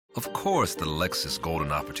Of course, the Lexus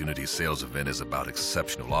Golden Opportunity Sales Event is about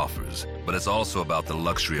exceptional offers, but it's also about the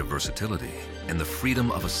luxury of versatility and the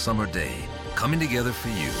freedom of a summer day coming together for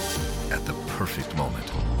you at the perfect moment.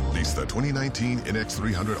 Lease the 2019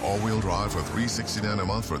 NX300 all-wheel drive for $369 a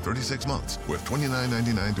month for 36 months with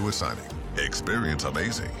 $29.99 due at signing. Experience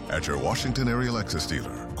amazing at your Washington area Lexus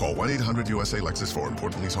dealer. Call 1-800-USA-LEXUS for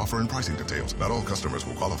important lease offer and pricing details. Not all customers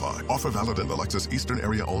will qualify. Offer valid in the Lexus Eastern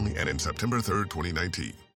area only and in September 3rd,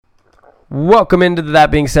 2019. Welcome into the That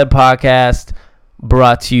Being Said podcast,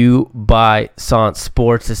 brought to you by Sant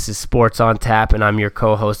Sports. This is Sports on Tap, and I'm your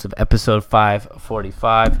co-host of episode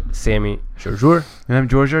 545, Sammy Jarjour. And I'm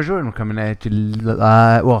George Jarjour, and we're coming at you,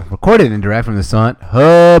 recorded and direct from the Sant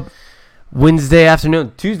Hub. Tuesday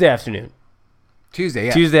afternoon,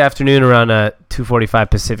 around 2:45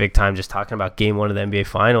 Pacific time, just talking about Game 1 of the NBA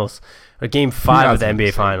Finals, or Game 5 of the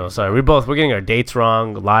NBA Finals. Sorry, we're getting our dates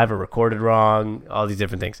wrong, live or recorded wrong, all these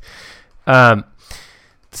different things.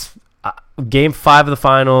 Game 5 of the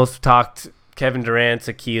Finals, talked Kevin Durant's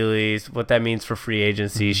Achilles, what that means for free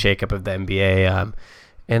agency, shakeup of the NBA,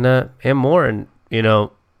 and more. And, you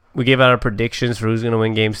know, we gave out our predictions for who's going to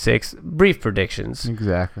win Game 6, brief predictions.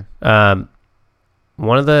 Exactly. One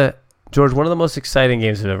of the most exciting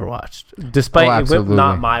games I've ever watched, despite it went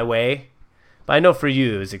not my way. But I know for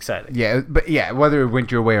you it was exciting. Yeah, but yeah, whether it went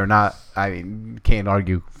your way or not, I mean, can't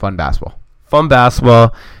argue. Fun basketball.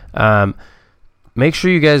 Make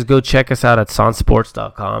sure you guys go check us out at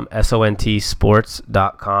SONTsports.com,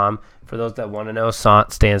 SONTsports.com. For those that want to know,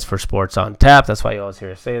 SONT stands for Sports on Tap. That's why you always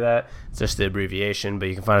hear us say that. It's just the abbreviation, but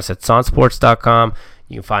you can find us at SONTsports.com.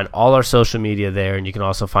 You can find all our social media there, and you can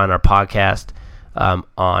also find our podcast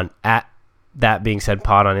on at That Being Said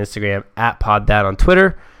Pod on Instagram, at PodThat on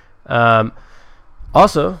Twitter.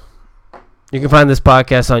 Also, you can find this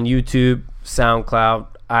podcast on YouTube, SoundCloud,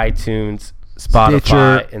 iTunes,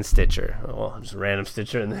 Spotify, and Stitcher. Oh, just random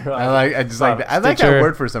Stitcher in there. I like that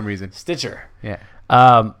word for some reason. Stitcher. Yeah.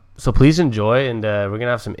 So please enjoy, and we're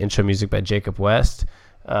gonna have some intro music by Jacob West,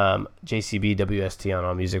 JCB WST on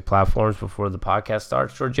all music platforms before the podcast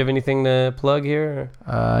starts. George, do you have anything to plug here?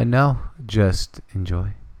 No, just enjoy.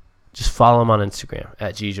 Just follow him on Instagram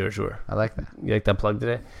at GJorjur. I like that. You like that plug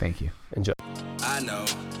today? Thank you. Enjoy. I know,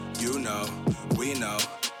 you know, we know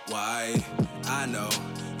why. I know,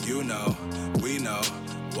 you know, we know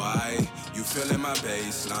why. You feeling my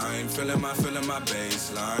baseline, feeling my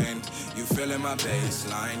baseline. You feeling my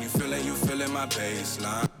baseline, you feeling my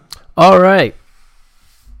baseline. All right,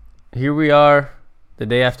 here we are, the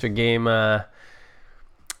day after game 5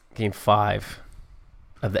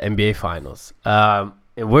 of the NBA Finals.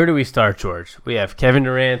 And where do we start, George? We have Kevin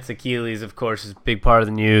Durant's Achilles, of course, is a big part of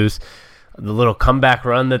the news. The little comeback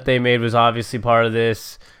run that they made was obviously part of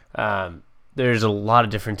this. There's a lot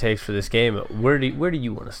of different takes for this game. Where do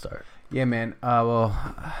you want to start? Yeah, man.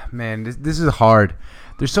 This is hard.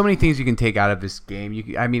 There's so many things you can take out of this game.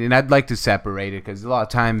 And I'd like to separate it because a lot of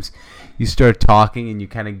times you start talking and you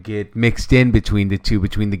kind of get mixed in between the two,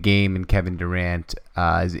 between the game and Kevin Durant's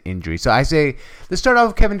injury. So I say let's start off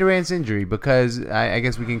with Kevin Durant's injury because I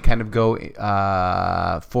guess we can kind of go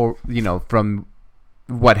from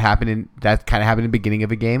what happened that kind of happened in the beginning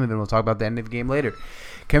of a game, and then we'll talk about the end of the game later.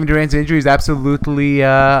 Kevin Durant's injury is absolutely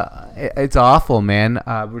it's awful, man.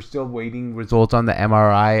 We're still waiting results on the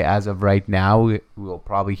MRI as of right now. We'll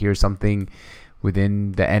probably hear something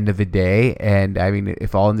within the end of the day. And, I mean,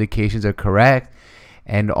 if all indications are correct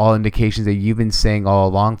and all indications that you've been saying all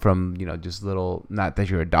along from, just little, not that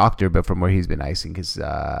you're a doctor, but from where he's been icing his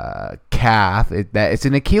calf, it's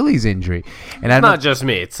an Achilles injury. And it's not just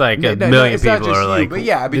me. It's like a million people are like, but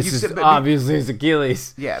yeah, this is obviously his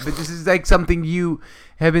Achilles. Yeah, but this is like something you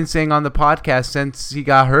have been saying on the podcast since he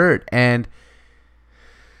got hurt. And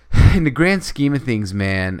in the grand scheme of things,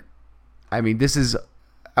 man, I mean, this is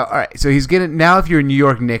all right. So he's gonna now. If you're a New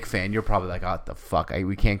York Knicks fan, you're probably like, "Oh, what the fuck?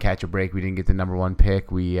 We can't catch a break. We didn't get the number 1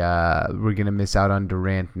 pick. We're gonna miss out on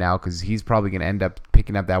Durant now because he's probably gonna end up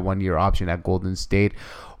picking up that 1-year option at Golden State,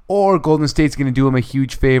 or Golden State's gonna do him a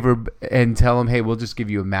huge favor and tell him, hey, we'll just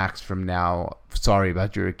give you a max from now. Sorry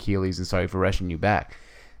about your Achilles and sorry for rushing you back."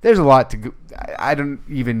 There's a lot to go. I don't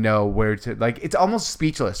even know where to, it's almost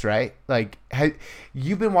speechless, right? Like,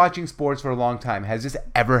 you've been watching sports for a long time. Has this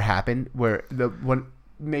ever happened where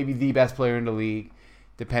maybe the best player in the league,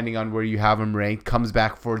 depending on where you have him ranked, comes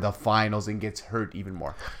back for the finals and gets hurt even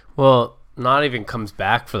more? Well, not even comes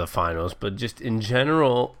back for the finals, but just in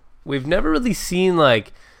general, we've never really seen,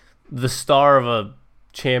 the star of a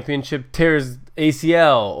championship tears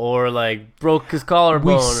ACL or broke his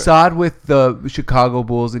collarbone. We saw it with the Chicago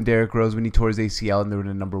Bulls and Derrick Rose when he tore his ACL and they were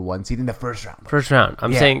the number 1 seed in the first round.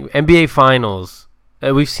 I'm saying NBA Finals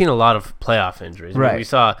we've seen a lot of playoff injuries. I mean, Right. we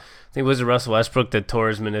saw, I think, was it Russell Westbrook that tore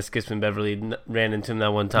his meniscus when Beverly ran into him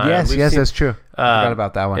that one time? Yes, We've seen, that's true. I forgot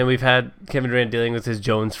about that one. And we've had Kevin Durant dealing with his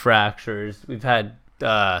Jones fractures. We've had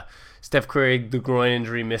Steph Curry, the groin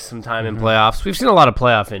injury, missed some time in playoffs. We've seen a lot of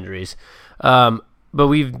playoff injuries. But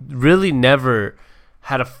we've really never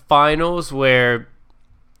had a finals where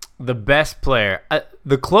the best player,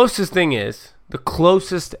 the closest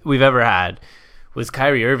we've ever had was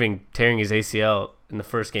Kyrie Irving tearing his ACL in the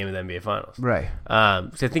first game of the NBA Finals. Right.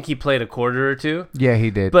 So I think he played a quarter or two. Yeah, he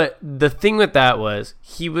did. But the thing with that was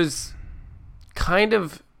he was kind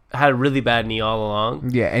of had a really bad knee all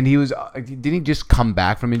along. Yeah, and he was. Didn't he just come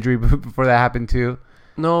back from injury before that happened too?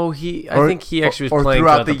 No, I think he actually was playing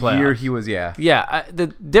throughout the playoffs. year. He was, yeah. Yeah, the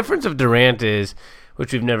difference of Durant is,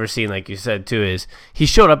 which we've never seen, like you said too, is he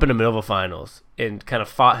showed up in the middle of the finals and kind of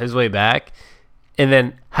fought his way back, and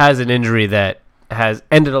then has an injury that has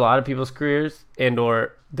ended a lot of people's careers and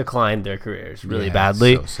or declined their careers really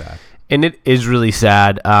badly. So sad. And it is really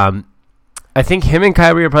sad. I think him and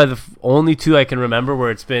Kyrie are probably the only two I can remember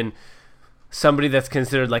where it's been somebody that's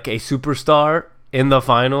considered like a superstar in the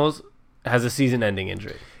finals has a season-ending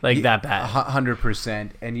injury that bad.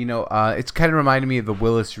 100%. And it's kind of reminded me of the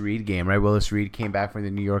Willis Reed game, right? Willis Reed came back from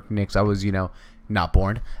the New York Knicks. I was, not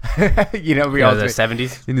born. We all the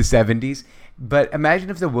 70s. In the 70s. But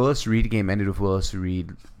imagine if the Willis Reed game ended with Willis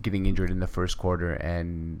Reed getting injured in the first quarter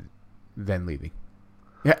and then leaving.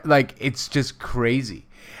 Yeah, it's just crazy.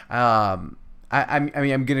 I'm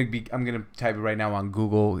gonna type it right now on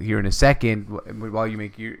Google here in a second while you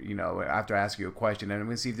make after I ask you a question, and I'm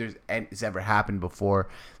gonna see if it's ever happened before,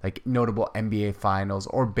 like notable NBA finals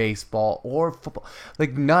or baseball or football,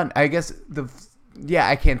 like none. I guess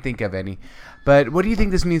I can't think of any. But what do you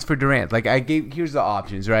think this means for Durant? Here's the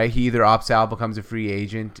options, right? He either opts out, becomes a free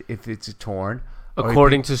agent if it's a torn.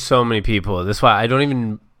 According to so many people, that's why I don't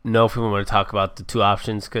even know if we want to talk about the two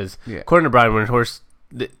options because according to Brian Windhorst,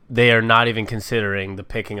 they are not even considering the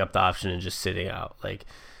picking up the option and just sitting out.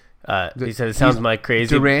 He said it sounds like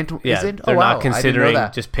crazy. Durant isn't? They're not considering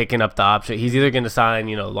that. just picking up the option. He's either going to sign,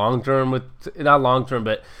 long term not long term,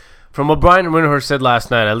 but from what Brian Windhorst said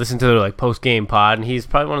last night, I listened to their post game pod, and he's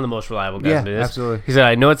probably one of the most reliable guys. Yeah, absolutely. He said,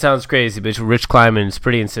 "I know it sounds crazy, but Rich Kleiman is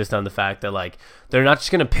pretty insistent on the fact that they're not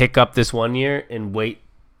just going to pick up this 1 year and wait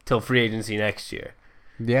till free agency next year."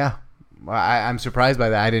 Yeah. I'm surprised by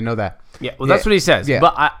that. I didn't know that. Yeah, well, that's what he says. Yeah.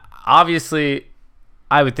 But obviously,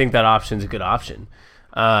 I would think that option's a good option.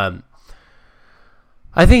 I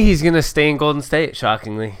think he's going to stay in Golden State,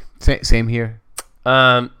 shockingly. Same here.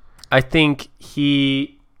 I think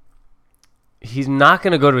he's not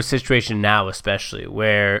going to go to a situation now, especially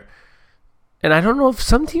where, and I don't know if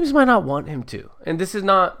some teams might not want him to. And this is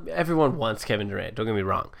not everyone wants Kevin Durant. Don't get me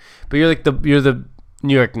wrong, but you're the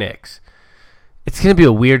New York Knicks. It's going to be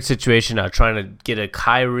a weird situation now trying to get a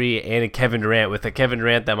Kyrie and a Kevin Durant with a Kevin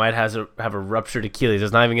Durant that might have a ruptured Achilles.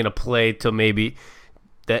 That's not even going to play till maybe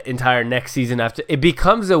the entire next season after. It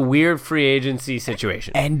becomes a weird free agency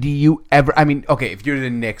situation. And do you ever, if you're the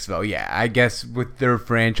Knicks, though, yeah, I guess with their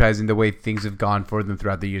franchise and the way things have gone for them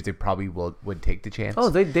throughout the years, they probably would take the chance. Oh,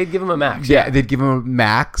 they'd give him a max. Yeah, they'd give him a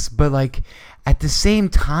max. But, at the same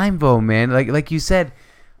time, though, man, like you said,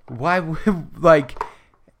 why would,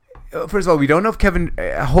 first of all, we don't know if Kevin.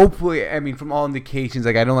 Hopefully, from all indications,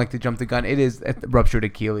 I don't like to jump the gun. It is a ruptured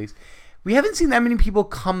Achilles. We haven't seen that many people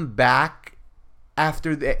come back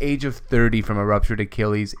after the age of 30 from a ruptured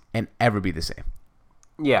Achilles and ever be the same.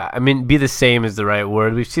 Yeah, be the same is the right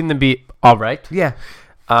word. We've seen them be all right. Yeah.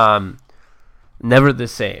 Never the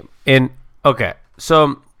same. And okay,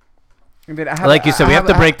 so like you said, we have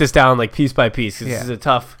to break this down piece by piece because this is a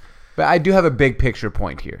tough. But I do have a big picture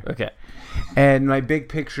point here. Okay. And my big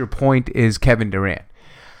picture point is Kevin Durant.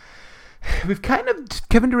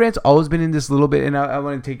 Kevin Durant's always been in this little bit, and I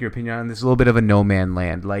want to take your opinion on this, a little bit of a no man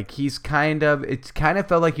land. It's kind of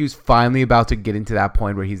felt like he was finally about to get into that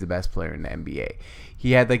point where he's the best player in the NBA.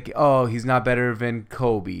 He had he's not better than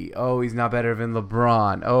Kobe. Oh, he's not better than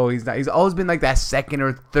LeBron. Oh, he's not. He's always been that second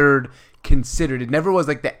or third considered. It never was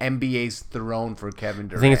the NBA's throne for Kevin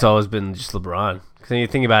Durant. I think it's always been just LeBron. Because when you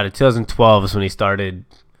think about it, 2012 is when he started.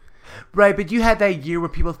 Right, but you had that year where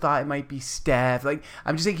people thought it might be Steph. I'm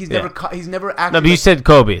just saying he's never actually. No, but you said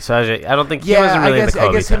Kobe, so I don't think he wasn't really the Kobe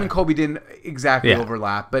I guess time. him and Kobe didn't exactly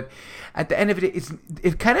overlap. But at the end of it,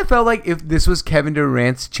 it kind of felt like if this was Kevin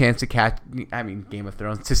Durant's chance to catch, Game of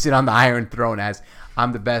Thrones, to sit on the Iron Throne as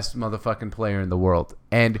I'm the best motherfucking player in the world.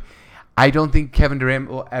 And I don't think Kevin Durant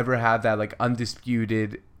will ever have that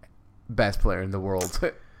undisputed best player in the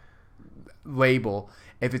world label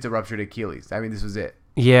if it's a ruptured Achilles. This was it.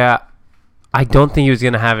 Yeah, I don't think he was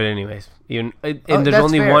going to have it anyways. And there's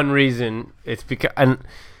only fair. one reason. It's because, and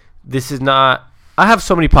this is not. I have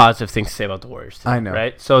so many positive things to say about the Warriors today, I know.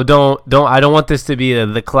 right? So I don't want this to be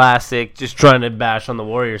the classic just trying to bash on the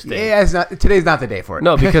Warriors thing. Yeah, today's not the day for it.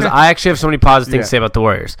 No, because I actually have so many positive things Yeah. to say about the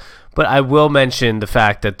Warriors. But I will mention the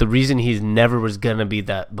fact that the reason he's never was going to be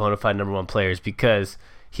that bona fide number one player is because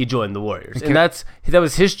he joined the Warriors. And that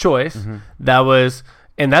was his choice. And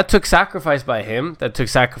that took sacrifice by him. That took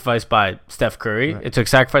sacrifice by Steph Curry. Right. It took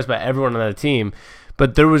sacrifice by everyone on the team.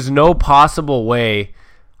 But there was no possible way.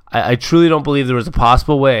 I truly don't believe there was a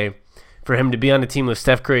possible way for him to be on a team with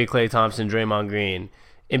Steph Curry, Klay Thompson, Draymond Green,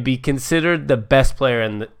 and be considered the best player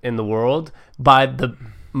in the world by the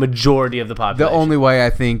majority of the population. The only way I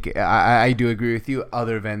think I do agree with you,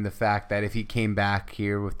 other than the fact that if he came back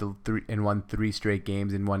here with won 3 straight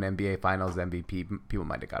games and won NBA Finals MVP, people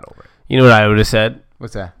might have got over it. You know what I would have said?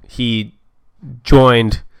 What's that? He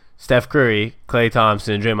joined Steph Curry, Klay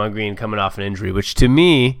Thompson, and Draymond Green coming off an injury, which to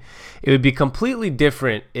me, it would be completely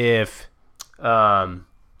different if Kawhi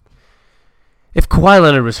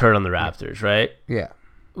Leonard was hurt on the Raptors, right? Yeah.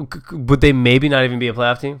 Would they maybe not even be a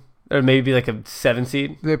playoff team? Or maybe be like a 7th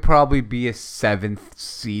seed? They'd probably be a 7th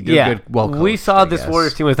seed. They're Yeah. good, we saw this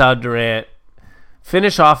Warriors team without Durant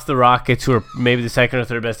finish off the Rockets, who are maybe the second or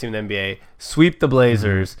third best team in the NBA, sweep the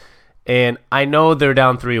Blazers. And I know they're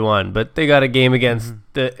down 3-1, but they got a game against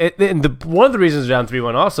one of the reasons they're down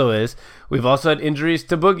 3-1 also is we've also had injuries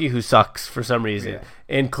to Boogie, who sucks for some reason,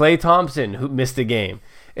 and Klay Thompson, who missed a game.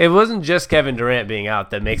 It wasn't just Kevin Durant being out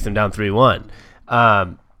that makes them down 3-1.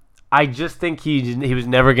 I just think he was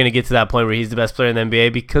never going to get to that point where he's the best player in the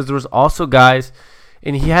NBA because there was also guys,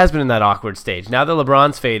 and he has been in that awkward stage. Now that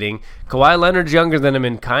LeBron's fading, Kawhi Leonard's younger than him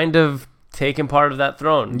and kind of taking part of that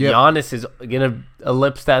throne. Yep. Giannis is going to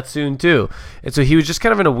ellipse that soon too. And so he was just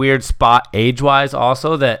kind of in a weird spot age-wise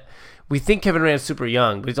also that we think Kevin Durant's super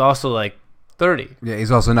young, but he's also like 30. Yeah,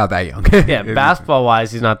 he's also not that young. Yeah,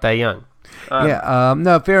 basketball-wise, he's not that young.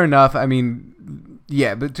 No, fair enough. I mean,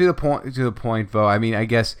 yeah, but to the point, though, I mean, I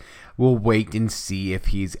guess we'll wait and see if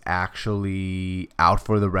he's actually out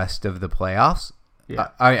for the rest of the playoffs. Yeah.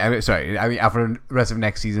 I mean, out for the rest of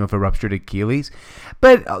next season with a ruptured Achilles.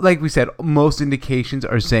 But like we said, most indications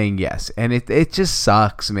are saying yes. And it just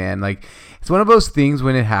sucks, man. Like, it's one of those things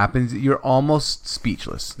when it happens, you're almost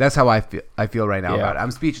speechless. That's how I feel right now about it.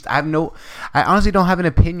 I'm speechless. I honestly don't have an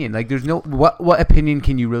opinion. Like, there's no, what opinion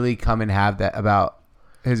can you really come and have that about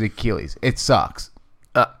his Achilles? It sucks.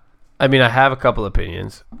 I mean, I have a couple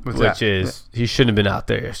opinions, he shouldn't have been out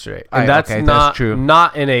there yesterday. And that's true.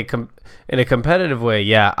 Not in a competitive way.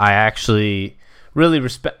 Yeah, I actually really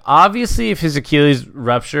respect. Obviously, if his Achilles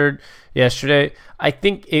ruptured yesterday, I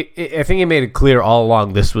think it made it clear all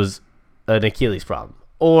along this was an Achilles problem,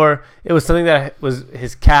 or it was something that was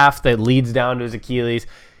his calf that leads down to his Achilles.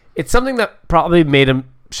 It's something that probably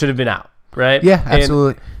should have been out, right? Yeah,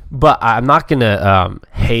 absolutely. But I'm not gonna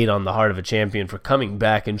hate on the heart of a champion for coming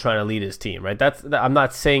back and trying to lead his team, right? I'm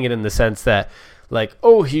not saying it in the sense that, like,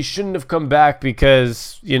 oh, he shouldn't have come back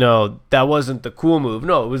because that wasn't the cool move.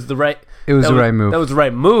 No, it was the right. It was the right move. That was the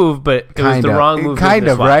right move, but it was the wrong move. Kind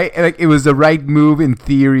of right. Like, it was the right move in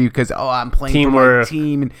theory because I'm playing for my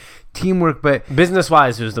team and teamwork, but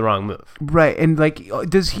business-wise, it was the wrong move. Right, and like,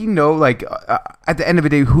 does he know? Like, at the end of the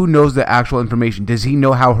day, who knows the actual information? Does he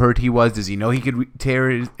know how hurt he was? Does he know he could tear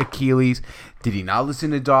his Achilles? Did he not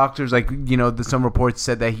listen to doctors? Like, some reports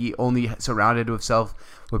said that he only surrounded himself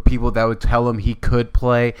with people that would tell him he could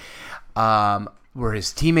play. Were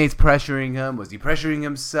his teammates pressuring him? Was he pressuring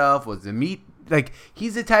himself? Was the meat like?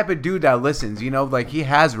 He's the type of dude that listens. Like, he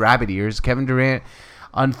has rabbit ears. Kevin Durant.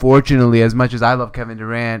 Unfortunately, as much as I love Kevin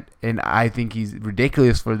Durant, and I think he's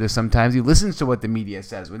ridiculous for this sometimes, he listens to what the media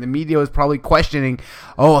says. When the media was probably questioning,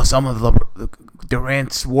 some of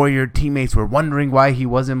Durant's Warrior teammates were wondering why he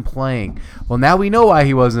wasn't playing. Well, now we know why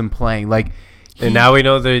he wasn't playing. And now we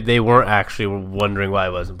know that they weren't actually wondering why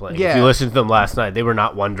he wasn't playing. Yeah. If you listened to them last night, they were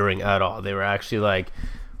not wondering at all. They were actually like,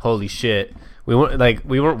 holy shit. We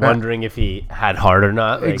weren't wondering if he had heart or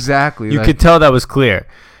not. Exactly. You could tell that was clear.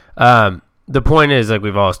 The point is, like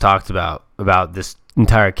we've always talked about this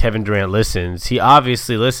entire Kevin Durant listens. He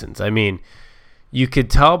obviously listens. I mean, you could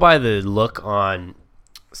tell by the look on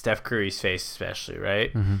Steph Curry's face, especially,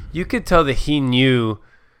 right? Mm-hmm. You could tell that he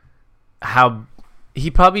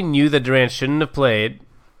probably knew that Durant shouldn't have played,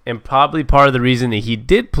 and probably part of the reason that he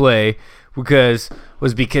did play was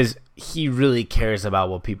because he really cares about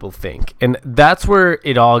what people think. And that's where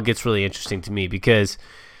it all gets really interesting to me, because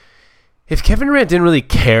if Kevin Durant didn't really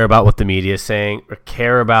care about what the media is saying or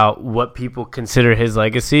care about what people consider his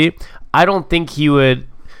legacy, I don't think he would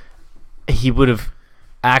have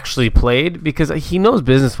actually played, because he knows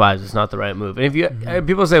business-wise it's not the right move. And if you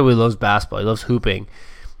people say, well, he loves basketball, he loves hooping.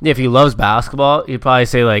 If he loves basketball, he'd probably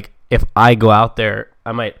say, like, if I go out there,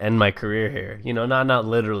 I might end my career here. You know, not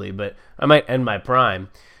literally, but I might end my prime.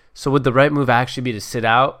 So would the right move actually be to sit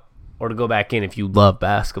out or to go back in if you love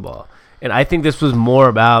basketball? And I think this was more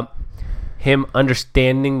about him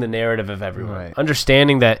understanding the narrative of everyone, Right.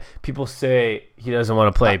 understanding that people say he doesn't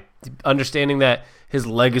want to play, understanding that his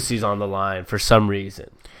legacy's on the line for some reason.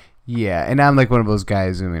 Yeah, and I'm like one of those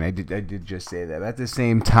guys. I mean, I did just say that. But at the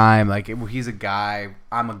same time, like, he's a guy,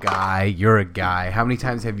 I'm a guy, you're a guy. How many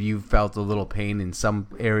times have you felt a little pain in some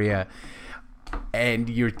area, and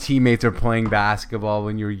your teammates are playing basketball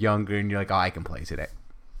when you're younger, and you're like, oh, I can play today.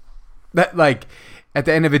 That, like, at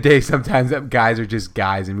the end of the day, sometimes guys are just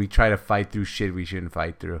guys, and we try to fight through shit we shouldn't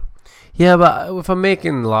fight through. Yeah, but if I'm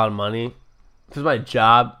making a lot of money, if it's my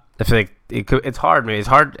job, I feel like it's hard, man. It's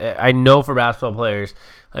hard. I know for basketball players,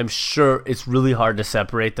 I'm sure it's really hard to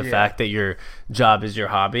separate the fact that your job is your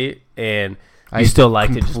hobby and you still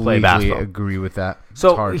like to just play basketball. I agree with that.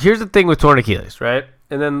 So here's the thing with torn Achilles, right?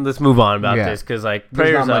 And then let's move on about this, because, like,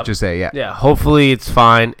 there's prayers not up. much to say. Yeah. Yeah, hopefully it's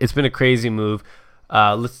fine. It's been a crazy move.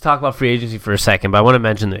 Let's talk about free agency for a second, but I want to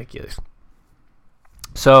mention the Achilles.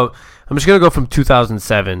 So I'm just going to go from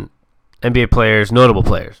 2007 NBA players, notable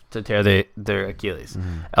players, to tear their Achilles.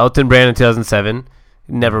 Elton Brand in 2007,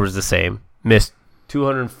 never was the same. Missed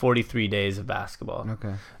 243 days of basketball.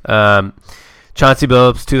 Okay. Chauncey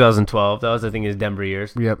Billups, 2012. That was, I think, his Denver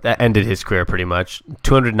years. Yep. That ended his career pretty much.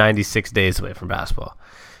 296 days away from basketball.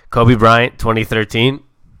 Kobe Bryant, 2013,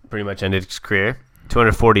 pretty much ended his career.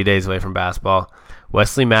 240 days away from basketball.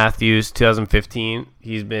 Wesley Matthews, 2015.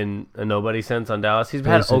 He's been a nobody since on Dallas. He's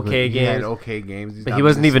had okay games. He had okay games. But he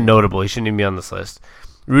wasn't even notable. He shouldn't even be on this list.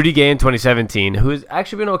 Rudy Gay in 2017, who has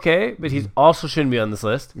actually been okay, but he also shouldn't be on this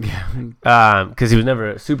list. Yeah. Because he was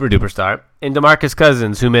never a super duper star. And DeMarcus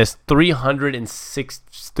Cousins, who missed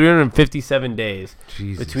 357 days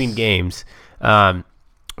between games,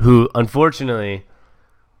 who unfortunately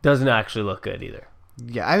doesn't actually look good either.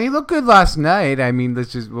 Yeah, I mean, he looked good last night. I mean,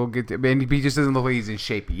 we'll get to, and he just doesn't look like he's in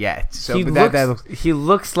shape yet. So He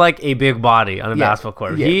looks like a big body on a basketball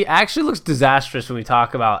court. Yeah. He actually looks disastrous when we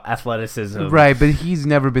talk about athleticism. Right, but he's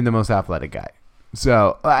never been the most athletic guy.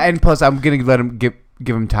 So, and plus, I'm gonna let him give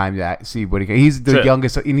him time to see what he can. He's the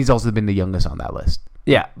youngest, and he's also been the youngest on that list.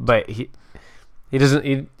 Yeah, but he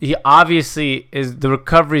doesn't. He obviously is. The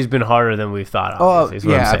recovery's been harder than we thought. Obviously, is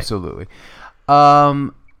what I'm saying. Absolutely.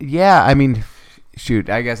 Yeah, I mean, shoot.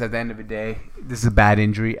 I guess at the end of the day, this is a bad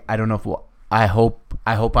injury. I don't know if I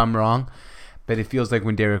hope I'm wrong, but it feels like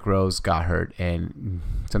when Derrick Rose got hurt, and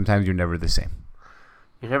sometimes you're never the same.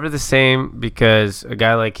 You're never the same, because a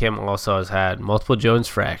guy like him also has had multiple Jones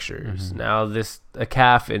fractures. Mm-hmm. Now a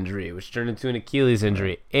calf injury, which turned into an Achilles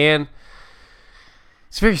injury, and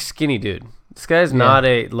he's a very skinny dude. This guy's not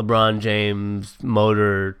a LeBron James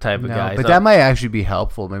motor type of guy. But that might actually be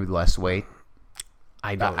helpful. Maybe less weight.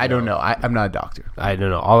 I don't know. I'm not a doctor. I don't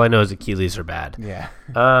know. All I know is Achilles are bad. Yeah.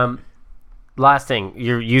 Last thing,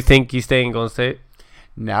 you think he's staying in Golden State?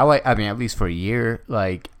 Now, I mean, at least for a year.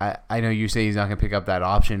 Like, I know you say he's not going to pick up that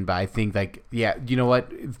option, but I think, like, yeah, you know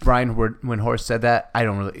what? If Brian Windhorst said that, I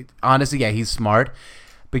don't really. Honestly, yeah, he's smart.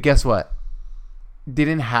 But guess what?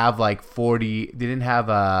 Didn't have like 40. Didn't have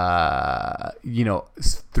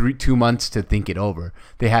 2 months to think it over.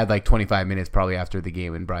 They had like 25 minutes probably after the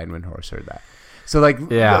game when Brian Windhorst heard that. So like,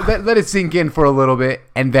 let it sink in for a little bit,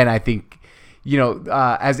 and then I think,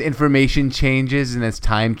 as information changes and as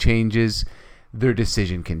time changes, their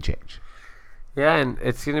decision can change. Yeah, and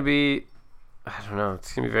it's gonna be, I don't know.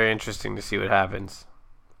 It's gonna be very interesting to see what happens.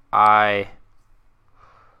 I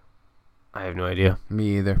have no idea.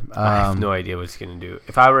 Me either. I have no idea what he's going to do.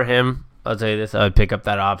 If I were him, I'll tell you this, I would pick up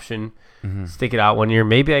that option, stick it out 1 year.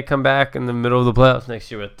 Maybe I come back in the middle of the playoffs next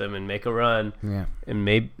year with them and make a run. Yeah.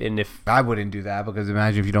 And if I wouldn't do that, because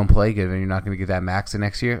imagine if you don't play good and you're not going to get that max the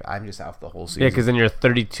next year. I'm just out the whole season. Yeah, because then you're a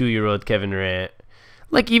 32-year-old Kevin Durant.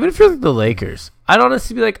 Like, even if you're the Lakers, I'd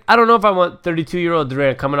honestly be like, I don't know if I want 32-year-old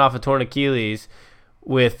Durant coming off a torn Achilles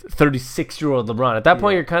with 36-year-old LeBron. At that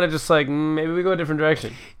point, you're kind of just like, maybe we go a different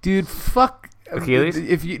direction. Dude, fuck Achilles.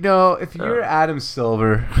 If you're Adam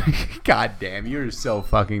Silver, goddamn, you're so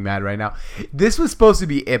fucking mad right now. This was supposed to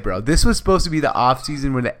be it, bro. This was supposed to be the off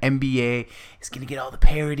season where the NBA is gonna get all the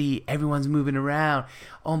parity. Everyone's moving around.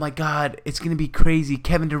 Oh my God, it's gonna be crazy.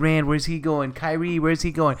 Kevin Durant, where's he going? Kyrie, where's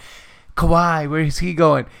he going? Kawhi, where is he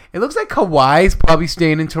going? It looks like Kawhi's probably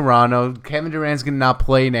staying in Toronto. Kevin Durant's going to not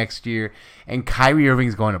play next year. And Kyrie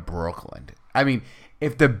Irving's going to Brooklyn. I mean,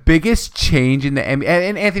 if the biggest change in the NBA,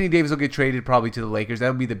 and Anthony Davis will get traded probably to the Lakers, that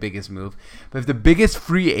would be the biggest move. But if the biggest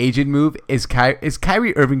free agent move is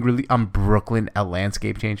Kyrie Irving really on Brooklyn a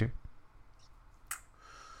landscape changer?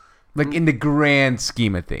 Like in the grand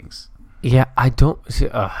scheme of things. Yeah, I don't see.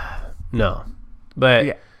 No, but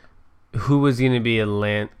Yeah. who was going to be a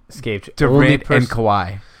landscape? Durant and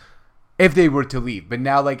Kawhi, if they were to leave. But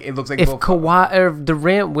now, like it looks like If both Kawhi or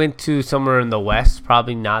Durant went to somewhere in the West,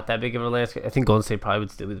 probably not that big of a landscape. I think Golden State probably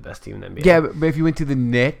would still be the best team in the NBA. Yeah, but if he went to the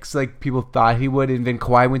Knicks, like people thought he would, and then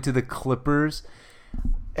Kawhi went to the Clippers,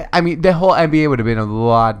 I mean, the whole NBA would have been a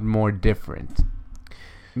lot more different.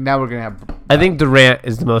 Now we're gonna have. I think Durant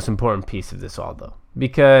is the most important piece of this all, though,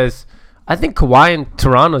 because I think Kawhi in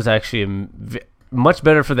Toronto is actually much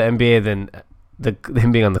better for the NBA than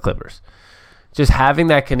him being on the Clippers. Just having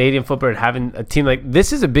that Canadian footprint, having a team like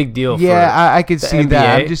this is a big deal. Yeah, I could the see NBA.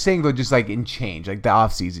 that. I'm just saying though, just like in change, like the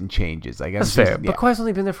offseason changes. Like That's fair. But Kawhi's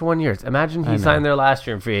only been there for 1 year. Imagine he signed there last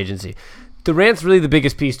year in free agency. Durant's really the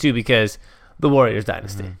biggest piece too because the Warriors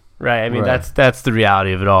dynasty, right? I mean, Right. that's the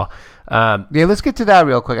reality of it all. Yeah, let's get to that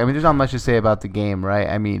real quick. I mean, there's not much to say about the game, right?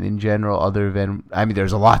 I mean, in general,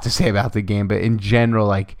 there's a lot to say about the game, but in general,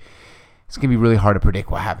 like, it's going to be really hard to predict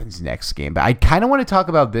what happens next game. But I kind of want to talk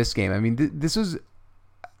about this game. I mean, this was...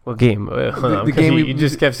 What game? The game you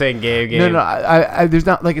just kept saying game. No, I there's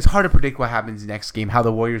not, like, it's hard to predict what happens next game, how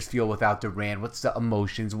the Warriors feel without Durant, what's the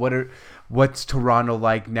emotions, what's Toronto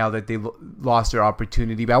like now that they lost their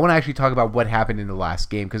opportunity. But I want to actually talk about what happened in the last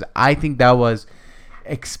game, because I think that was...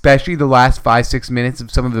 especially the last 5-6 minutes of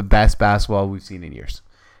some of the best basketball we've seen in years.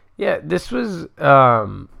 Yeah, this was.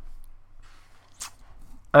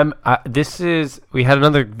 We had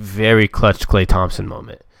another very clutch Klay Thompson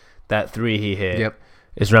moment. That three he hit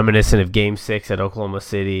is reminiscent of Game 6 at Oklahoma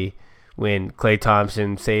City when Klay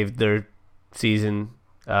Thompson saved their season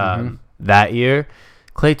that year.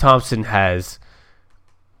 Klay Thompson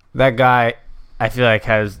that guy. I feel like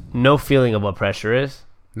has no feeling of what pressure is.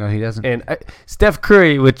 No, he doesn't. And Steph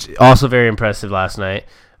Curry, which also very impressive last night,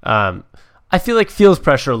 I feel like feels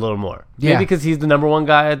pressure a little more. Yeah. Maybe because he's the number one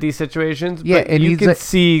guy at these situations. Yeah, but and you he's can like-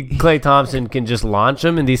 see Klay Thompson can just launch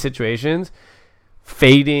him in these situations,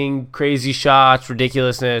 fading, crazy shots,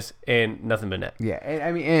 ridiculousness, and nothing but net. Yeah, and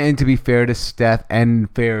I mean, and to be fair to Steph and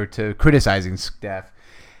fair to criticizing Steph,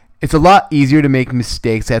 it's a lot easier to make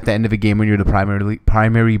mistakes at the end of a game when you're the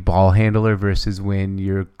primary ball handler versus when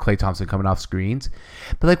you're Klay Thompson coming off screens.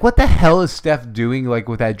 But like, what the hell is Steph doing? Like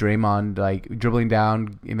with that Draymond, like dribbling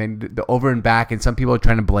down and then the over and back, and some people are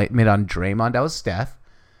trying to blame it on Draymond. That was Steph.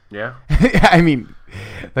 Yeah. I mean,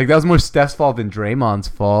 like that was more Steph's fault than Draymond's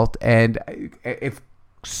fault. And if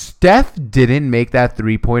Steph didn't make that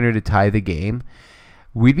 3-pointer to tie the game,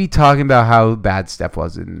 we'd be talking about how bad Steph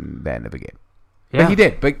was in the end of the game. Yeah. But he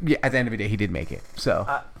did. But yeah, at the end of the day, he did make it. So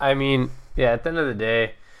I mean, yeah, at the end of the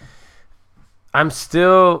day, I'm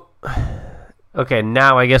still... Okay,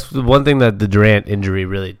 now I guess the one thing that the Durant injury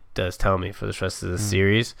really does tell me for the rest of the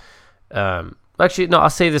series... actually, no, I'll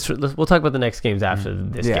say this. We'll talk about the next games after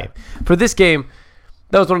this game. For this game,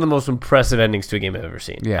 that was one of the most impressive endings to a game I've ever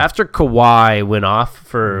seen. Yeah. After Kawhi went off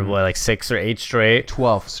for, 6 or 8 straight...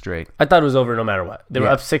 12 straight. I thought it was over no matter what. They were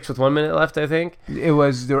up 6 with 1 minute left, I think. They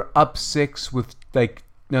were up 6 with they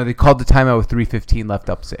called the timeout with 3:15 left,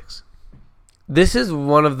 up 6. This is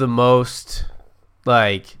one of the most,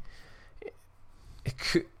 it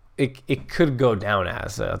could go down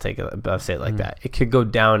as, I'll say it like that. It could go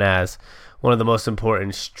down as one of the most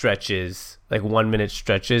important stretches, 1 minute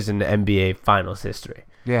stretches in the NBA Finals history.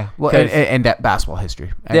 Yeah, well, and that basketball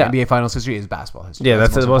history. And NBA Finals history is basketball history. Yeah,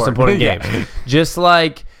 that's the most important game. Yeah. Just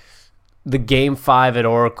like the Game 5 at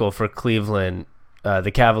Oracle for Cleveland,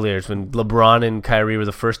 the Cavaliers, when LeBron and Kyrie were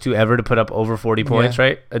the first two ever to put up over 40 points,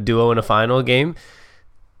 right? A duo in a final game.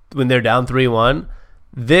 When they're down 3-1.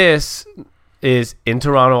 This is in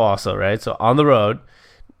Toronto also, right? So on the road,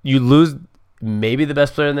 you lose maybe the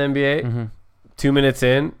best player in the NBA. 2 minutes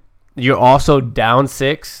in. You're also down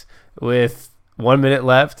 6 with 1 minute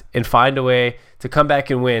left and find a way to come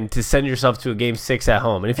back and win to send yourself to a Game 6 at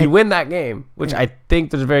home. And if you win that game, which I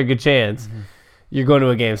think there's a very good chance, you're going to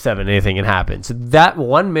a Game 7. Anything can happen. So that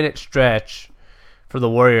 1 minute stretch for the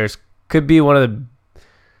Warriors could be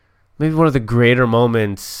maybe one of the greater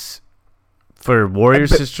moments for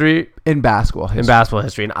Warriors history in basketball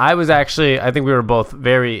history. And I think we were both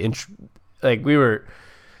very we were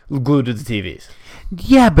glued to the TVs.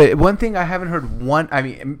 Yeah, but one thing I haven't heard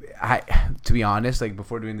to be honest,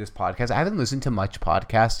 before doing this podcast, I haven't listened to much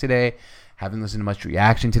podcast today. Haven't listened to much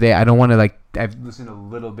reaction today. I don't want to I've listened to a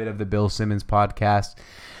little bit of the Bill Simmons podcast,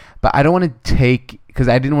 but I don't want to because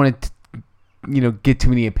I didn't want to get too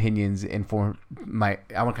many opinions and I want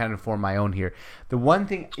to kind of inform my own here. The one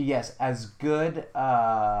thing, yes, as good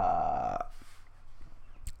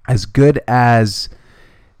as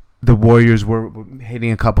the Warriors were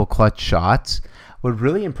hitting a couple clutch shots, what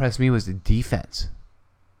really impressed me was the defense.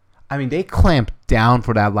 I mean, they clamped down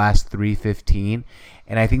for that last 3:15,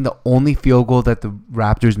 and I think the only field goal that the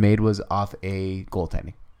Raptors made was off a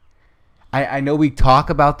goaltending. I know we talk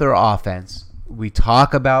about their offense. We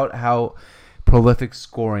talk about how prolific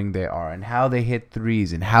scoring they are and how they hit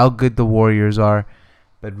threes and how good the Warriors are.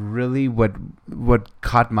 But really what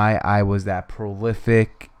caught my eye was that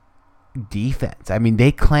prolific defense. I mean,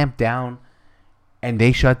 they clamped down and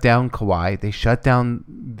they shut down Kawhi. They shut down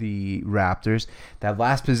the Raptors. That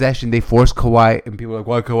last possession, they forced Kawhi, and people are like,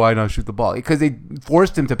 why Kawhi not shoot the ball? Because they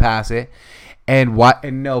forced him to pass it. And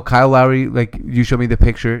no, Kyle Lowry, like you showed me the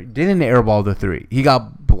picture, didn't airball the three. He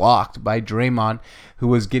got blocked by Draymond, who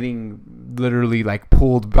was getting literally like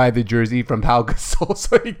pulled by the jersey from Pau Gasol,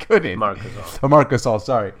 so he couldn't. Marc Gasol,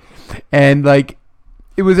 sorry. And like,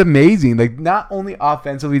 it was amazing. Like, not only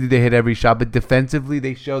offensively did they hit every shot, but defensively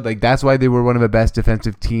they showed, like, that's why they were one of the best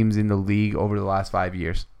defensive teams in the league over the last 5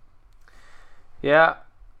 years. Yeah,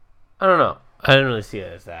 I don't know. I didn't really see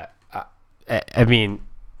it as that. I mean,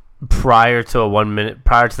 prior to that 1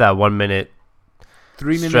 minute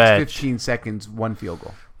 3 minutes, stretch, 15 seconds, one field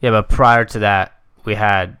goal. Yeah, but prior to that, we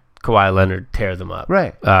had Kawhi Leonard tear them up.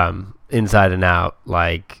 Right. Inside and out,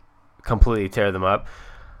 like, completely tear them up.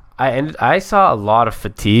 I saw a lot of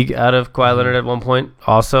fatigue out of Kawhi Leonard at one point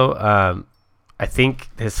also. I think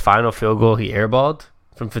his final field goal, he airballed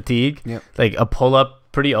from fatigue. Yep. Like a pull-up,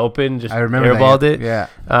 pretty open, just airballed it. Yeah.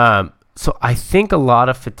 So I think a lot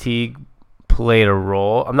of fatigue played a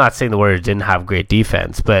role. I'm not saying the Warriors didn't have great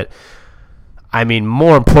defense, but I mean,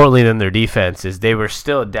 more importantly than their defense is they were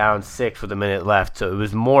still down 6 with a minute left. So it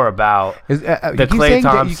was more about the Klay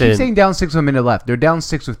Thompson. You keep saying down 6 with a minute left. They're down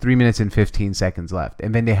 6 with 3 minutes and 15 seconds left.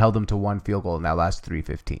 And then they held them to one field goal in that last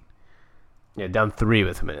 3:15. Yeah, down 3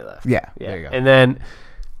 with a minute left. Yeah, there you go. And then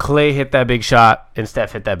Klay hit that big shot and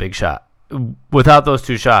Steph hit that big shot. Without those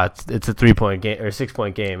two shots, it's a 3-point game or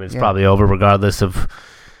 6-point game. It's probably over regardless of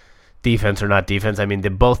defense or not defense. I mean,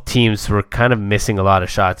 both teams were kind of missing a lot of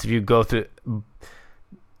shots. If you go through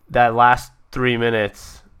that last 3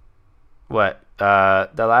 minutes, Kyle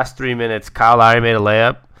Lowry made a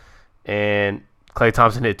layup, and Klay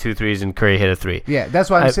Thompson hit 2 threes, and Curry hit a 3. Yeah, that's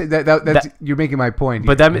why I'm saying that's you're making my point.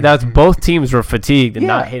 But that's both teams were fatigued and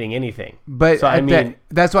not hitting anything. But so, I mean,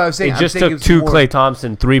 that's why I was saying it just took 2 Klay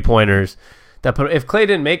Thompson 3-pointers. If Klay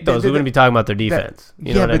didn't make those, we wouldn't be talking about their defense.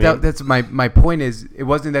 That's my point is, it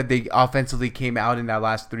wasn't that they offensively came out in that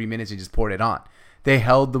last 3 minutes and just poured it on. They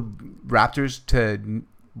held the Raptors to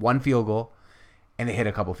one field goal, and they hit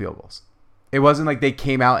a couple field goals. It wasn't like they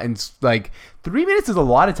came out and, like, 3 minutes is a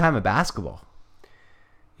lot of time of basketball.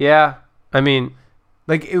 Yeah, I mean,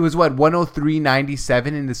 like, it was 103-97,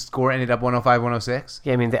 and the score ended up 105-106.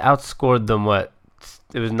 Yeah, I mean, they outscored them.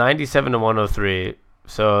 It was 97-103,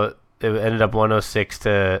 so it ended up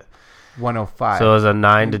 106-105. So it was a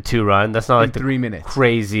 9-2 run. That's not like the 3 minutes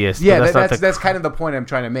craziest. Yeah, that's kind of the point I'm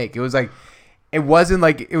trying to make. It was like, it wasn't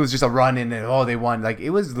like it was just a run and they won. Like,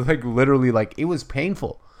 it was like literally like it was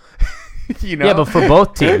painful. You know? Yeah, but for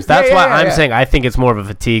both teams, that's why I'm saying I think it's more of a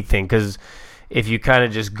fatigue thing, because if you kind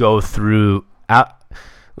of just go through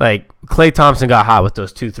like Klay Thompson got hot with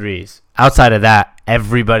those 2 threes. Outside of that,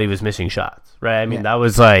 everybody was missing shots, right? I mean, that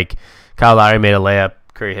was like Kyle Lowry made a layup,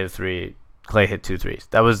 Curry hit a 3, Klay hit 2 threes.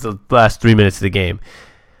 That was the last 3 minutes of the game.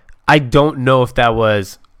 I don't know if that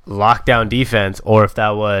was lockdown defense or if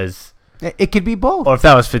that was... It could be both. Or if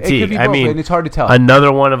that was fatigue. It could be both, I mean, and it's hard to tell.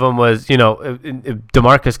 Another one of them was,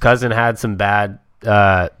 DeMarcus Cousins had some bad... he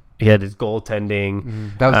had his goaltending. Mm-hmm.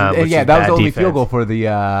 That was the only defense. Field goal for the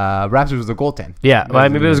Raptors was a goaltend. Yeah, well, I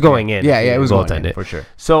mean, it was going in. Yeah, it was going in, for sure.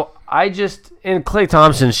 So in Klay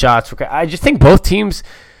Thompson's shots, I just think both teams...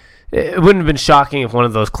 It wouldn't have been shocking if one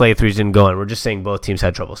of those Klay threes didn't go in. We're just saying both teams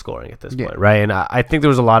had trouble scoring at this point, right? And I think there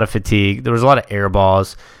was a lot of fatigue. There was a lot of air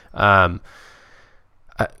balls. Marc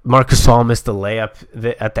Gasol missed the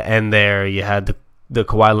layup at the end there. You had the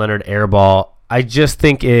Kawhi Leonard air ball. I just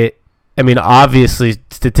think obviously,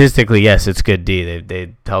 statistically, yes, it's good D.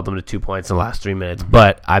 They held them to 2 points in the last 3 minutes,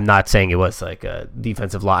 but I'm not saying it was like a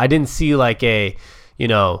defensive loss. I didn't see like a,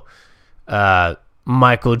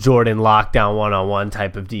 Michael Jordan lockdown one-on-one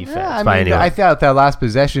type of defense. I thought that last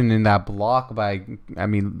possession in that block by,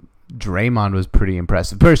 Draymond was pretty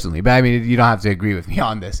impressive personally, but you don't have to agree with me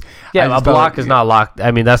on this. Yeah, a block is not locked.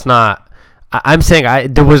 That's not. I'm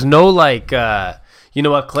saying there was no you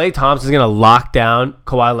know what, Klay Thompson's going to lock down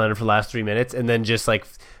Kawhi Leonard for the last 3 minutes and then just like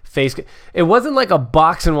face. It wasn't like a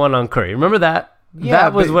box and one on Curry. Remember that? Yeah,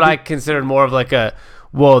 that was what I considered more of like a,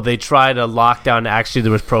 whoa, they tried a lockdown. Actually,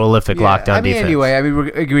 there was prolific lockdown defense. Anyway, we're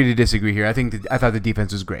agree to disagree here. I thought the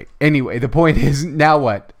defense was great. Anyway, the point is, now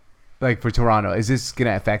what? Like, for Toronto, is this going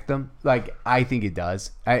to affect them? Like, I think it does.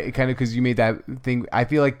 Kind of because you made that thing. I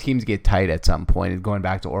feel like teams get tight at some point, and going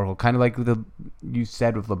back to Oracle, kind of like you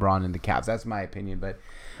said with LeBron and the Cavs. That's my opinion. But,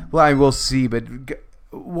 well, I will see. But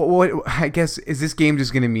what I guess, is this game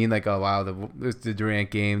just going to mean like, oh, wow, the Durant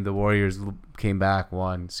game, the Warriors came back,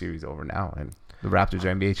 won, series over now, and the Raptors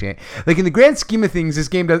are NBA champ. Like, in the grand scheme of things, this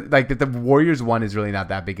game does, like, that the Warriors won is really not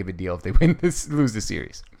that big of a deal if they lose the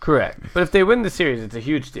series. Correct. But if they win the series, it's a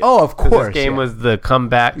huge deal. Oh, of course. This game was the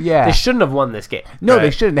comeback. Yeah. They shouldn't have won this game. No, right? they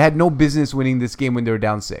shouldn't. They had no business winning this game when they were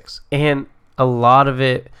down 6. And a lot of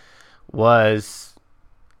it was,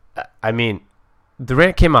 I mean,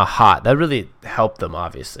 Durant came out hot. That really helped them,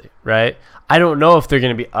 obviously, right? I don't know if they're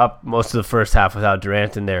going to be up most of the first half without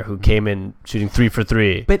Durant in there, who came in shooting 3 for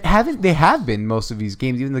 3. But they have been most of these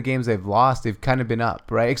games. Even the games they've lost, they've kind of been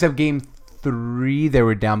up, right? Except game 3, they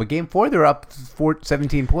were down. But game 4, they were up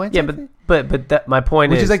 17 points. Yeah, but that, my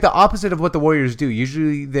point which is... is like the opposite of what the Warriors do.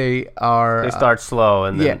 Usually they start slow.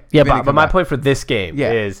 And then, then but my point for this game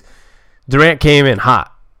Yeah. is Durant came in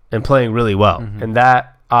hot and playing really well. And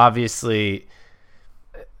that, obviously...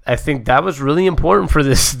 I think that was really important for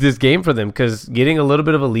this game for them, because getting a little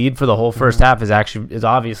bit of a lead for the whole first half is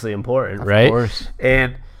obviously important, right? Of course.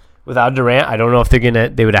 And without Durant, I don't know if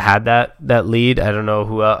they would have had that lead. I don't know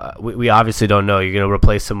who else. We obviously don't know. You're going to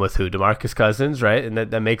replace him with who? DeMarcus Cousins, right? And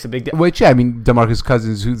that makes a big difference. Which, yeah, I mean, DeMarcus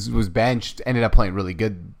Cousins, who was benched, ended up playing really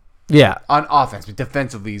good. Yeah, on offense, but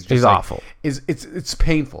defensively, he's awful. It's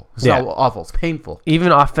painful. It's not awful. It's painful.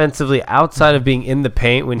 Even offensively, outside of being in the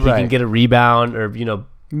paint, when he can get a rebound or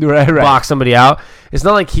Right. block somebody out. It's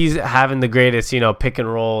not like he's having the greatest, pick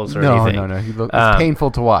and rolls or anything. No. It's painful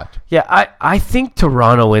to watch. Yeah, I think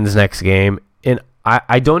Toronto wins next game, and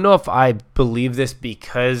I don't know if I believe this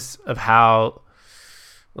because of how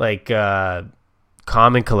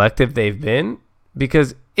calm and collective they've been.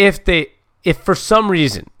 Because if for some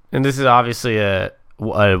reason, and this is obviously a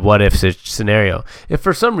what if scenario, if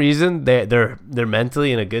for some reason they're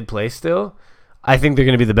mentally in a good place still, I think they're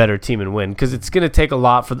going to be the better team and win, because it's going to take a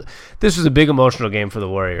lot this was a big emotional game for the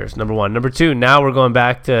Warriors, number one. Number two, now we're going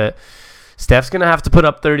back to Steph's going to have to put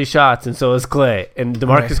up 30 shots, and so is Klay. And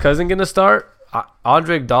DeMarcus Cousins going to start.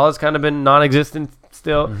 Andre Iguodala's kind of been non-existent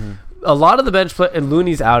still. A lot of the bench play, and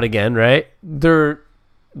Looney's out again, right? The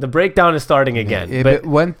breakdown is starting again. Yeah, but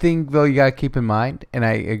one thing, though, you got to keep in mind, and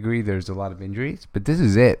I agree there's a lot of injuries, but this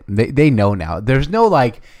is it. They know now. There's no,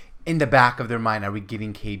 in the back of their mind, are we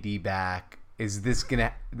getting KD back? Is this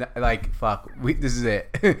gonna fuck? This is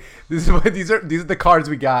it. These are the cards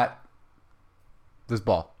we got. This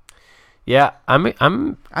ball. Yeah, I'm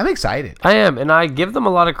excited. I am, and I give them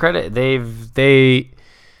a lot of credit.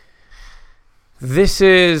 This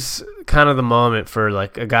is kind of the moment for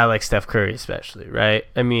a guy like Steph Curry, especially, right?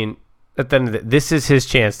 I mean, at the end of this is his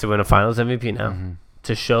chance to win a Finals MVP now,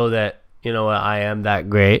 to show that I am that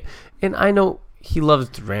great. And I know he loves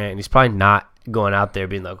Durant, and he's probably not going out there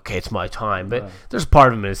being like, okay, it's my time, but there's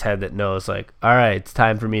part of him in his head that knows, all right, it's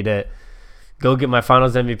time for me to go get my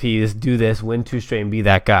Finals MVP, just do this, win 2 straight, and be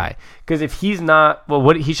that guy. Because if he's not,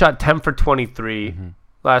 he shot 10 for 23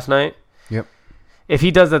 last night. Yep. If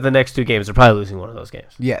he does that the next 2 games, they're probably losing one of those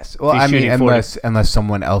games. Yes. Well, I mean, unless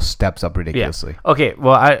someone else steps up ridiculously. Yeah. Okay.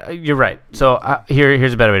 Well, you're right. So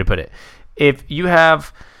here's a better way to put it. If you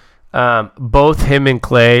have both him and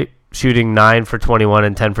Klay shooting 9 for 21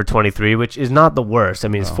 and 10 for 23, which is not the worst. I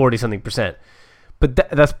mean, it's 40-something%. But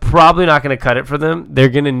that's probably not going to cut it for them. They're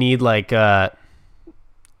going to need they're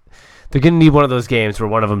going to need one of those games where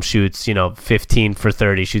one of them shoots, 15 for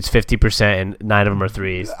 30, shoots 50%, and 9 of them are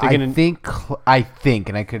threes. I think,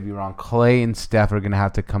 and I could be wrong, Klay and Steph are going to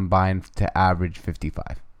have to combine to average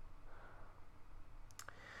 55.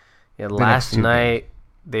 Yeah, last night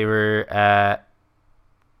they were at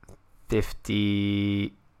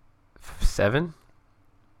 57.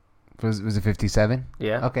 Was it 57?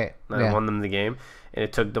 Yeah. Okay. I won them the game, and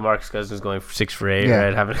it took DeMarcus Cousins going for 6 for 8,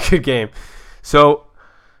 right, having a good game. So,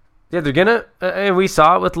 yeah, they're gonna. And we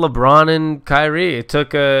saw it with LeBron and Kyrie. It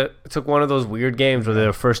took one of those weird games where they're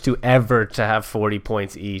the first 2 ever to have 40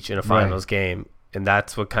 points each in a finals game, and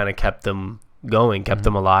that's what kind of kept them going, kept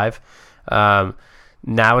them alive. Now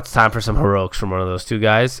it's time for some heroics from one of those 2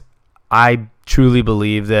 guys. I truly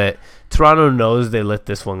believe that Toronto knows they let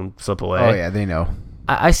this one slip away. Oh yeah, they know.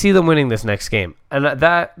 I see them winning this next game, and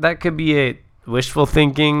that could be a wishful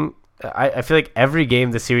thinking I feel like every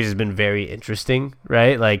game this series has been very interesting,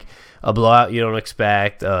 right? Like a blowout you don't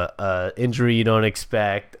expect, a injury you don't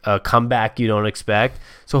expect, a comeback you don't expect.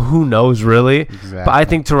 So who knows, really? Exactly. But I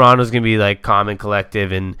think Toronto's going to be like calm and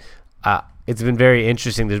collective, and it's been very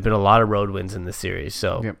interesting. There's been a lot of road wins in this series,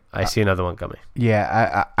 so Yep. I see another one coming.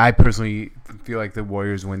 Yeah, I personally feel like the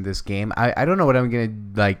Warriors win this game. I don't know what I'm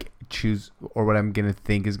going to like choose or what I'm going to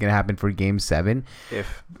think is going to happen for Game 7.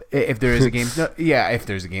 If there is a game, if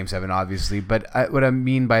there's a Game 7, obviously. But what I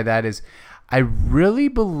mean by that is, I really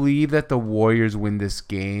believe that the Warriors win this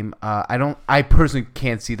game. I personally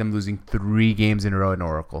can't see them losing 3 games in a row in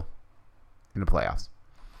Oracle in the playoffs.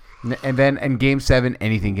 And then in Game 7,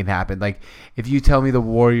 anything can happen. Like if you tell me the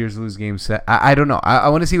Warriors lose Game 7, I don't know. I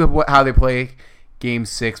want to see how they play Game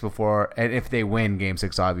 6 before, and if they win Game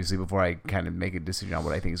 6, obviously, before I kind of make a decision on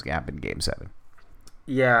what I think is going to happen in Game 7.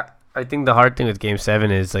 Yeah, I think the hard thing with Game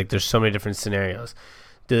 7 is like there's so many different scenarios.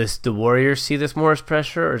 Does the Warriors see this more as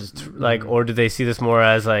pressure, or do they see this more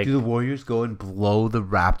as like? Do the Warriors go and blow the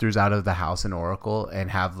Raptors out of the house in Oracle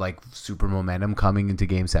and have like super momentum coming into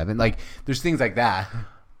Game 7? Like, there's things like that.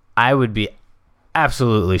 I would be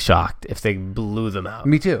absolutely shocked if they blew them out.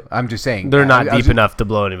 Me too. I'm just saying They're not deep enough to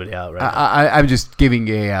blow anybody out, right? I'm just giving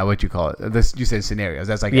a what you call it. This you said scenarios.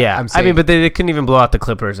 That's like yeah. I'm saying, I mean, but they couldn't even blow out the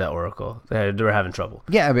Clippers at Oracle. They were having trouble.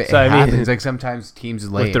 Yeah, but So, it I mean, happens. Like sometimes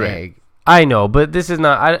teams lay an egg. I know, but this is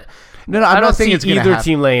not. No, I I'm don't not saying see it's gonna either happen.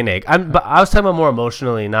 team lay an egg. But I was talking about more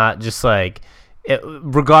emotionally, not just like.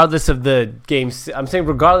 Regardless of the games, I'm saying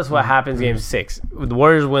regardless of what happens, Game 6, the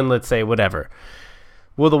Warriors win. Let's say whatever.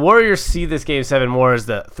 Will the Warriors see this Game 7 more as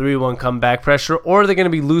the 3-1 comeback pressure, or are they going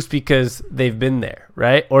to be loose because they've been there,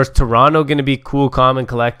 right? Or is Toronto going to be cool, calm, and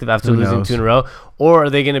collective after Who losing knows? 2 in a row? Or are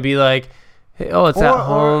they going to be like, hey, oh, it's at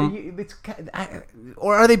home?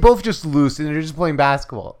 Or are they both just loose and they're just playing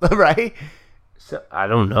basketball, right? So, I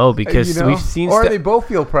don't know, because we've seen Or they both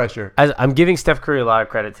feel pressure. I'm giving Steph Curry a lot of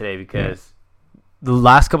credit today because the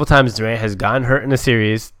last couple times Durant has gotten hurt in a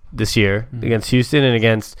series this year against Houston and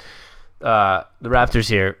against the Raptors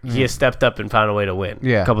here, he has stepped up and found a way to win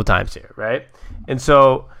a couple times here, right? And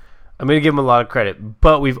so I'm going to give him a lot of credit,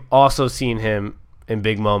 but we've also seen him in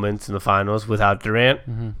big moments in the finals without Durant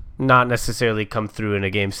not necessarily come through in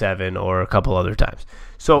a Game 7 or a couple other times.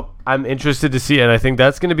 So I'm interested to see, and I think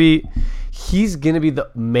he's going to be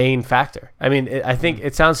the main factor. I mean, I think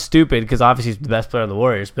it sounds stupid because obviously he's the best player on the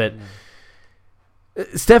Warriors, but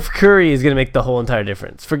Steph Curry is going to make the whole entire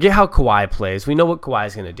difference. Forget how Kawhi plays. We know what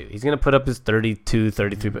Kawhi's going to do. He's going to put up his 32,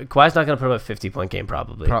 33. Kawhi's not going to put up a 50-point game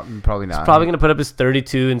probably. Probably not. He's probably going to put up his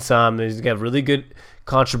 32 in some. He's got really good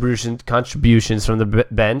contributions from the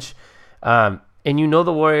bench. And you know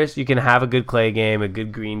the Warriors, you can have a good Clay game, a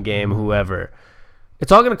good Green game, whoever.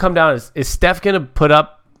 It's all going to come down. Is Steph going to put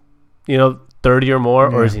up, 30 or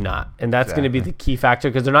more, or is he not? And that's going to be the key factor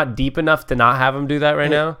because they're not deep enough to not have him do that right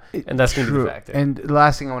now. And that's going to be the factor. And the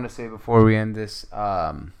last thing I want to say before we end this,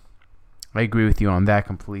 I agree with you on that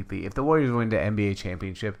completely. If the Warriors win the NBA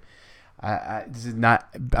championship, I'm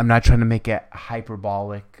not trying to make a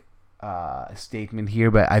hyperbolic statement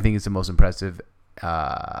here, but I think it's the most impressive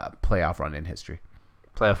playoff run in history.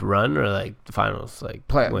 Playoff run or like the finals?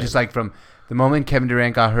 Just like from the moment Kevin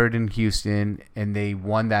Durant got hurt in Houston and they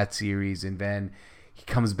won that series, and then he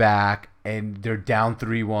comes back and they're down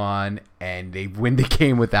 3-1 and they win the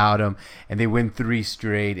game without him and they win 3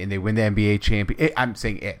 straight and they win the NBA championship. I'm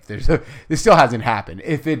saying this still hasn't happened.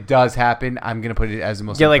 If it does happen, I'm going to put it as the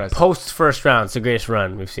most impressive. Like post first round, it's the greatest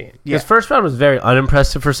run we've seen. Because first round was very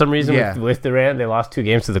unimpressive for some reason with Durant. They lost 2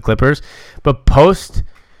 games to the Clippers. But post,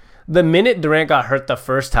 the minute Durant got hurt the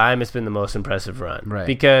first time, it's been the most impressive run. Right.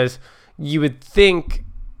 Because you would think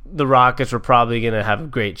the Rockets were probably going to have a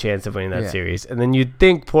great chance of winning that series. And then you'd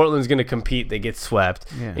think Portland's going to compete. They get swept.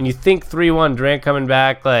 Yeah. And you think 3-1, Durant coming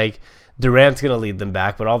back, like Durant's going to lead them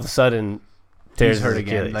back. But all of a sudden, he's hurt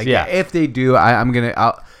again. If they do, I'm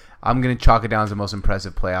gonna chalk it down as the most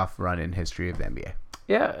impressive playoff run in history of the NBA.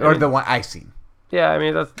 Yeah. Or the one I've seen. Yeah, I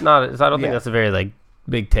mean, that's not. I don't think that's a very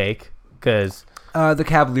big take because the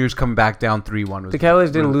Cavaliers coming back down 3-1. The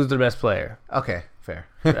Cavaliers didn't lose their best player. Okay, fair.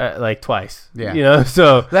 Twice. Yeah,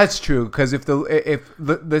 so that's true. Because if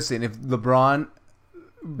LeBron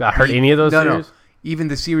got hurt any of those series, even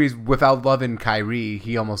the series without Love and Kyrie,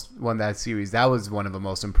 he almost won that series. That was one of the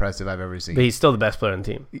most impressive I've ever seen. But he's still the best player on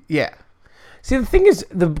the team. Yeah. See, the thing is,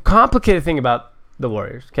 the complicated thing about the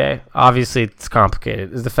Warriors, okay? Obviously, it's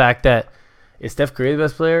complicated, is the fact that is Steph Curry the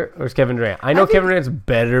best player or is Kevin Durant? I know Kevin Durant's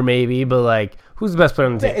better maybe, but who's the best player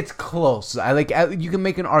on the team? It's close. You can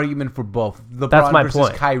make an argument for both. LeBron That's my versus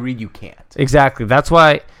point. Kyrie, you can't. Exactly. That's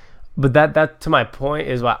why. But that to my point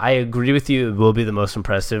is why I agree with you. It will be the most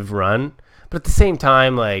impressive run. But at the same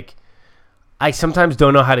time, like, I sometimes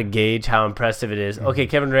don't know how to gauge how impressive it is. Okay,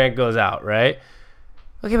 Kevin Durant goes out, right?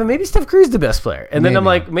 Okay, but maybe Steph Curry's the best player. And then I'm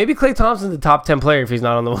like, maybe Klay Thompson's the top 10 player if he's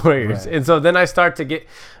not on the Warriors. Right. And so then I start to get,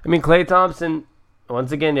 Klay Thompson,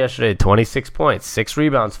 once again yesterday, 26 points, 6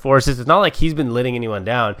 rebounds, 4 assists. It's not like he's been letting anyone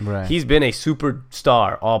down. Right. He's been a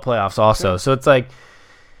superstar all playoffs also. Sure. So it's like,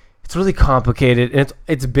 it's really complicated. And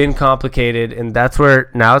it's been complicated. And that's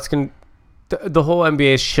where now it's going to, the whole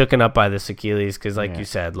NBA is shooken up by this Achilles because like you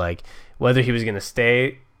said, like whether he was going to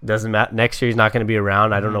stay, doesn't matter. Next year he's not going to be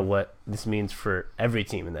around. I don't know what this means for every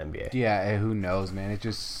team in the NBA. Yeah, who knows, man? It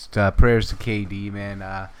just prayers to KD,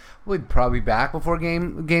 man. We'll probably be back before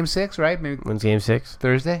game 6, right? Maybe. When's game 6?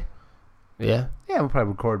 Thursday. Yeah. Yeah, we'll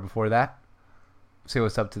probably record before that. Say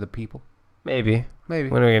what's up to the people. Maybe. When are we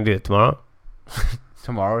gonna do it? Tomorrow?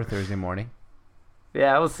 Tomorrow or Thursday morning.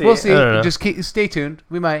 Yeah, we'll see. We'll see. Just stay tuned.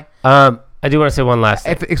 We might. I do want to say one last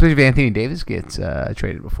thing. Especially if Anthony Davis gets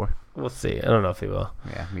traded before. We'll see. I don't know if he will.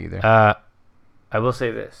 Yeah, me either. I will say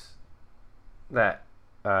this. That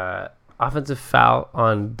offensive foul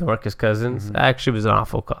on DeMarcus Cousins actually was an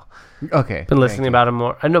awful call. Okay. Been listening about it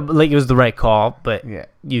more. I know like it was the right call, but yeah.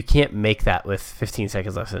 You can't make that with 15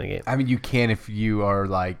 seconds left in the game. I mean, you can if you are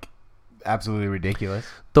like absolutely ridiculous.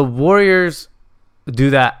 The Warriors do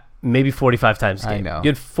that maybe 45 times a game. I know. You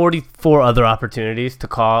had 44 other opportunities to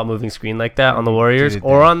call a moving screen like that on the Warriors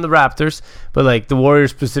or on the Raptors, but like the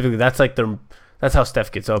Warriors specifically, that's like that's how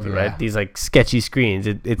Steph gets open, right? These like sketchy screens.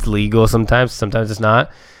 It's legal sometimes it's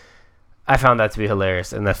not. I found that to be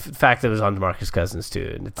hilarious, and the fact that it was on DeMarcus Cousins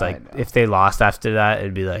too. And it's like if they lost after that,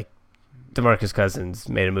 it'd be like DeMarcus Cousins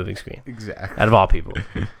made a moving screen. Exactly. Out of all people.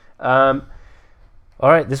 All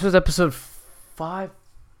right, this was episode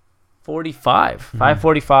 545.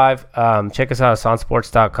 545. Check us out at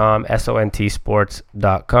sonsports.com,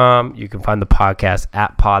 sontsports.com. You can find the podcast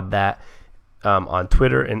at podthat on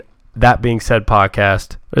Twitter, and that being said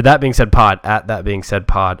podcast, or that being said pod at that being said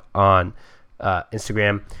pod on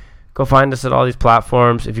Instagram. Go find us at all these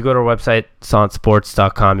platforms. If you go to our website,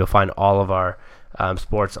 sonsports.com, you'll find all of our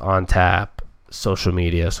sports on tap social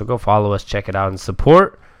media. So go follow us, check it out, and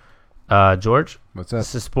support. George, what's up?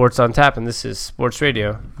 This is Sports on Tap, and this is Sports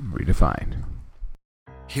Radio Redefined.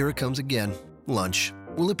 Here it comes again. Lunch.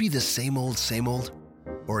 Will it be the same old, same old?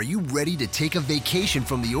 Or are you ready to take a vacation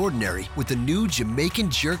from the ordinary with the new Jamaican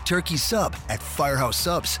Jerk Turkey Sub at Firehouse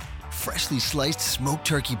Subs? Freshly sliced smoked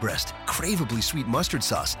turkey breast, craveably sweet mustard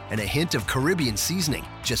sauce, and a hint of Caribbean seasoning.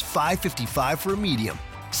 Just $5.55 for a medium.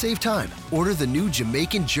 Save time. Order the new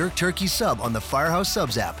Jamaican Jerk Turkey Sub on the Firehouse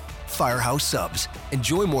Subs app. Firehouse Subs.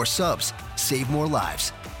 Enjoy more subs. Save more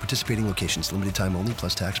lives. Participating locations. Limited time only,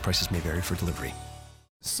 plus tax. Prices may vary for delivery.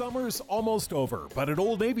 Summer's almost over, but at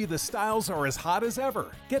Old Navy, the styles are as hot as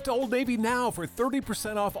ever. Get to Old Navy now for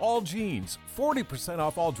 30% off all jeans, 40%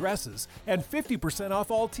 off all dresses, and 50%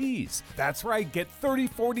 off all tees. That's right, get 30,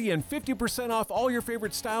 40, and 50% off all your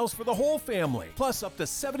favorite styles for the whole family, plus up to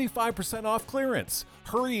 75% off clearance.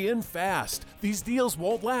 Hurry in fast. These deals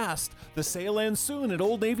won't last. The sale ends soon at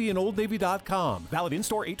Old Navy and OldNavy.com. Valid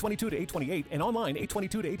in-store 8/22 to 8/28 and online 8/22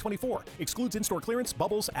 to 8/24. Excludes in-store clearance,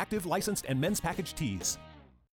 bubbles, active, licensed, and men's package tees.